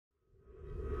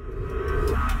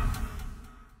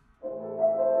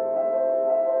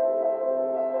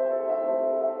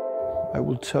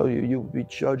will tell you, you will be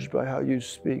judged by how you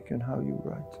speak and how you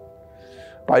write.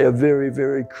 By a very,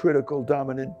 very critical,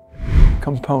 dominant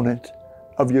component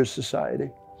of your society.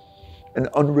 An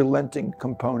unrelenting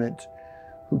component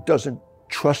who doesn't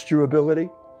trust your ability,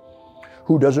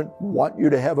 who doesn't want you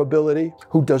to have ability,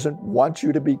 who doesn't want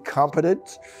you to be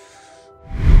competent.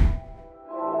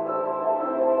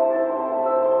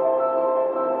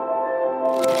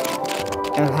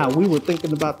 And how we were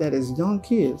thinking about that as young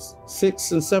kids,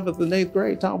 6th and 7th and 8th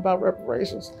grade, talking about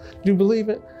reparations. Do you believe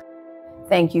it?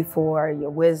 Thank you for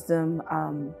your wisdom.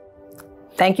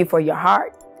 Thank you for your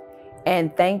heart.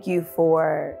 And thank you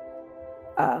for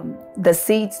the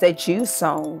seeds that you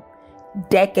sown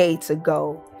decades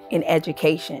ago in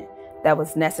education that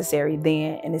was necessary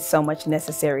then and is so much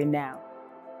necessary now.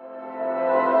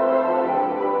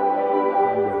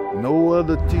 No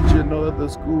other teacher, no other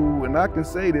school, and I can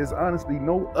say this honestly,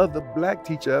 no other black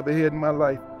teacher I ever had in my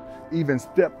life even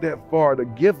stepped that far to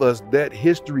give us that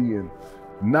history and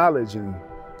knowledge and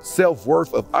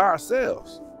self-worth of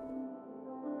ourselves.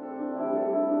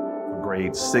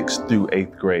 Grades 6th through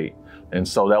 8th grade. And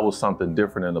so that was something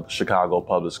different in the Chicago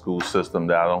public school system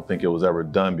that I don't think it was ever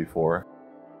done before.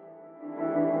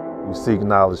 We seek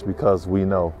knowledge because we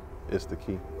know it's the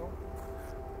key.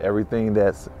 Everything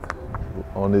that's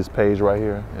on this page right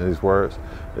here, and these words,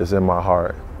 is in my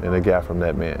heart, and it got from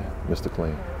that man, Mr.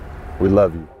 KLING. We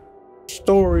love you.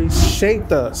 Stories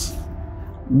shaped us,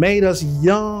 made us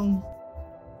young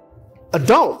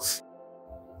adults.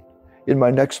 In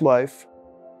my next life,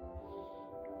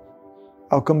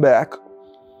 I'll come back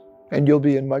and you'll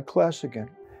be in my class again.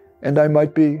 And I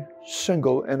might be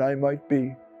single and I might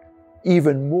be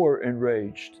even more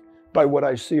enraged by what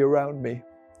I see around me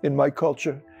in my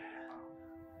culture.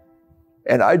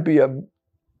 And I'd be a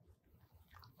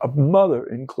mother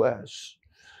in class